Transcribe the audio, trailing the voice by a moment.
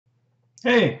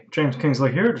Hey, James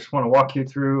Kingsley here. Just want to walk you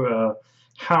through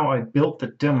how I built the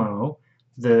demo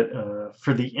that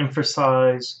for the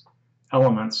emphasize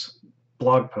elements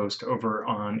blog post over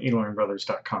on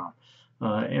elearningbrothers.com.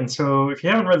 And so if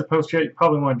you haven't read the post yet, you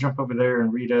probably want to jump over there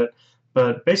and read it.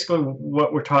 But basically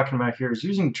what we're talking about here is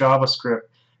using JavaScript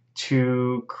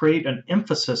to create an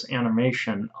emphasis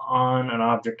animation on an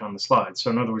object on the slide. So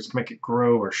in other words, to make it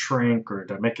grow or shrink or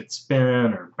to make it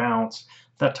spin or bounce,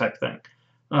 that type of thing.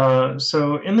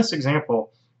 So in this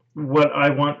example, what I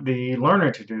want the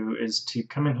learner to do is to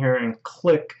come in here and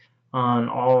click on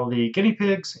all the guinea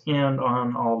pigs and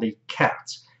on all the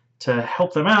cats. To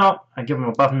help them out, I give them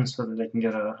a button so that they can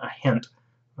get a hint,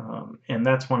 and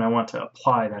that's when I want to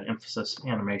apply that emphasis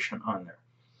animation on there.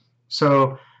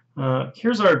 So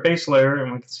here's our base layer,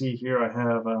 and we can see here I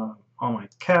have all my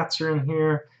cats are in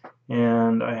here,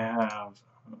 and I have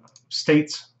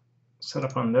states set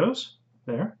up on those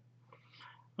there.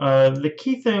 The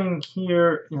key thing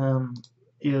here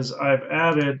is I've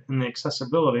added in the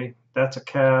accessibility, that's a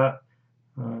cat,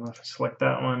 if I select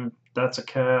that one, that's a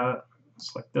cat,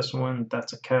 select this one,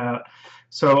 that's a cat.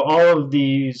 So all of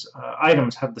these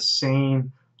items have the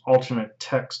same alternate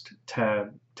text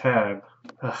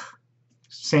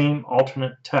same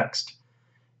alternate text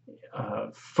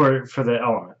for the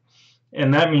element.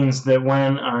 And that means that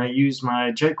when I use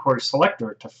my jQuery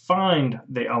selector to find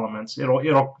the elements,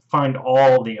 it'll find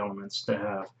all the elements that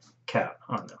have cat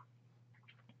on them.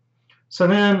 So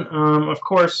then, of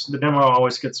course, the demo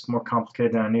always gets more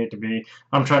complicated than I need it to be.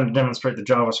 I'm trying to demonstrate the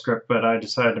JavaScript, but I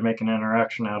decided to make an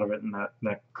interaction out of it, and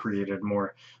that created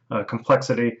more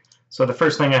complexity. So the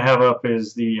first thing I have up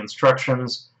is the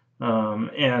instructions.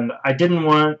 And I didn't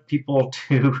want people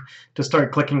to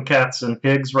start clicking cats and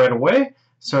pigs right away.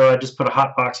 So I just put a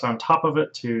hotbox on top of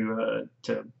it to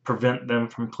prevent them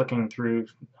from clicking through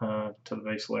to the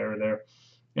base layer there.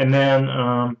 And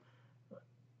then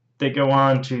they go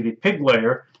on to the pig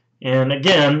layer. And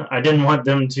again, I didn't want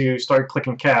them to start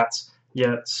clicking cats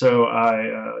yet, so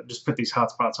I just put these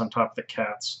hotspots on top of the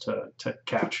cats to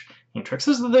catch any tricks.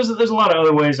 There's a lot of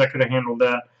other ways I could have handled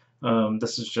that.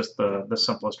 This is just the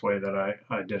simplest way that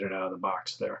I did it out of the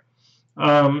box there.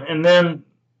 And then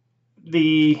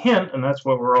the hint, and that's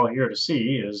what we're all here to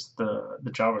see, is the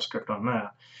JavaScript on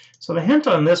that. So the hint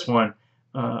on this one,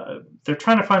 they're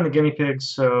trying to find the guinea pigs,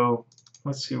 so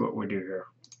let's see what we do here.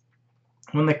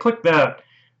 When they click that,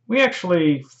 we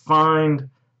actually find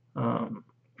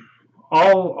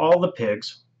all the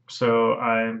pigs. So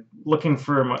I'm looking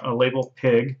for a label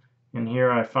pig, and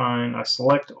here I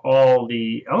select all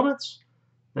the elements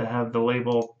that have the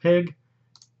label pig,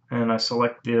 and I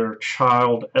select their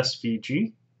child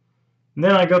SVG. And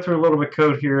then I go through a little bit of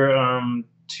code here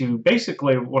to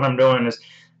basically what I'm doing is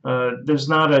there's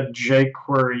not a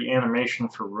jQuery animation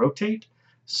for rotate,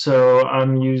 so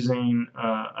I'm using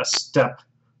a step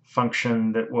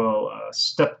function that will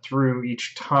step through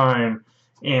each time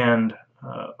and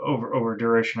over a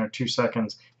duration of 2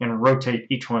 seconds and rotate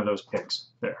each one of those pigs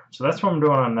there. So that's what I'm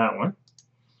doing on that one.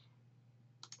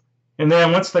 And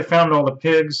then once they found all the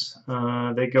pigs,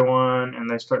 they go on and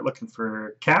they start looking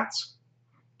for cats.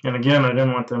 And again, I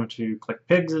didn't want them to click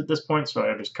pigs at this point, so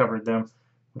I just covered them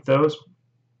with those.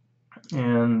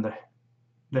 And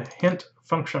the hint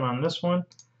function on this one,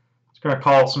 it's going to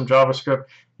call some JavaScript.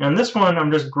 And this one,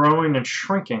 I'm just growing and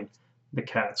shrinking the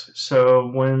cats.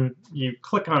 So when you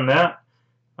click on that,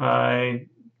 I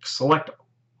select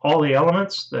all the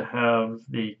elements that have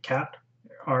the cat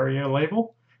ARIA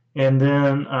label, and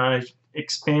then I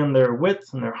expand their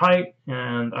width and their height,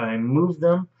 and I move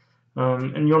them.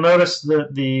 And you'll notice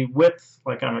that the width,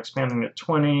 like I'm expanding at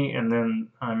 20, and then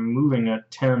I'm moving at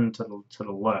 10 to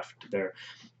the left there.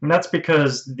 And that's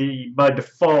because by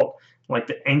default, like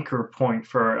the anchor point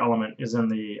for our element is in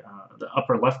the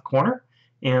upper left corner.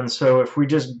 And so if we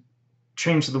just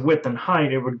change the width and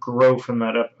height, it would grow from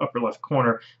that upper left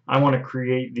corner. I want to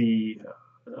create the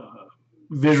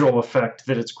visual effect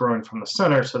that it's growing from the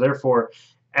center. So therefore,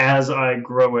 as I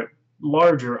grow it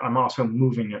larger, I'm also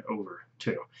moving it over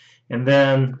too. And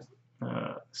then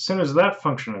as soon as that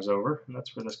function is over, and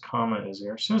that's where this comma is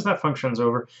here, as soon as that function is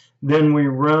over, then we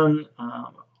run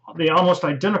the almost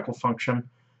identical function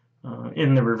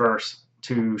in the reverse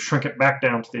to shrink it back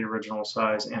down to the original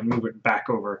size and move it back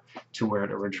over to where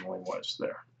it originally was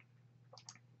there.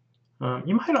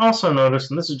 You might also notice,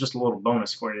 and this is just a little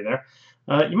bonus for you there,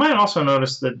 you might also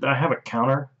notice that I have a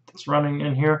counter that's running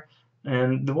in here.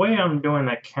 And the way I'm doing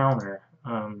that counter,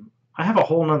 I have a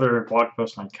whole nother blog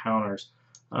post on counters,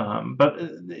 but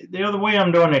the other way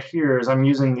I'm doing it here is I'm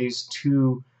using these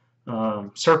two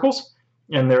circles,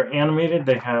 and they're animated.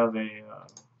 They have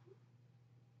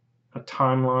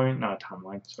timeline, not a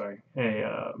timeline, sorry,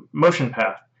 a motion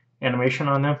path animation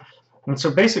on them. And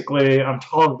so basically, I'm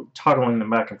toggling them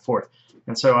back and forth.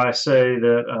 And so I say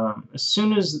that as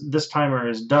soon as this timer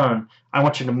is done, I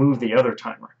want you to move the other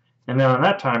timer. And then on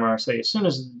that timer, I say, as soon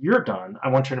as you're done, I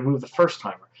want you to move the first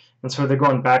timer. And so they're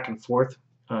going back and forth,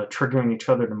 triggering each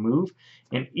other to move.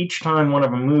 And each time one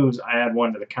of them moves, I add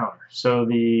 1 to the counter. So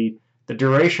the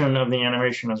duration of the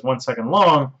animation is 1 second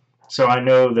long, so I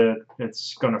know that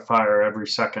it's going to fire every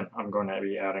second. I'm going to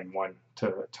be adding 1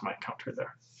 to my counter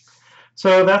there.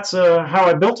 So that's how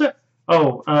I built it.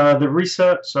 Oh, the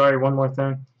reset, sorry, one more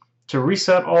thing. To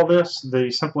reset all this,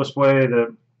 the simplest way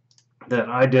that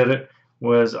I did it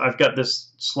was I've got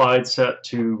this slide set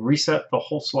to reset the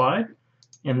whole slide.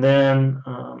 And then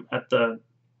at the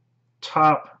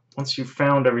top, once you've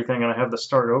found everything and I have the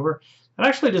start over, it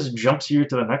actually just jumps you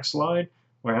to the next slide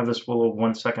where I have this little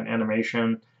 1 second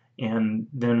animation. And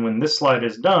then when this slide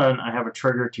is done, I have a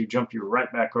trigger to jump you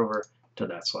right back over to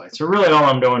that slide. So really all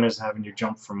I'm doing is having you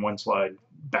jump from one slide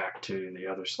back to the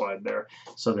other slide there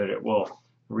so that it will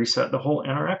reset the whole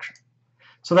interaction.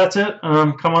 So that's it.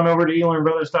 Come on over to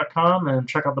elearnbrothers.com and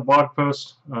check out the blog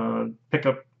post. Pick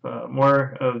up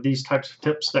more of these types of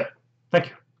tips there. Thank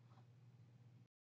you.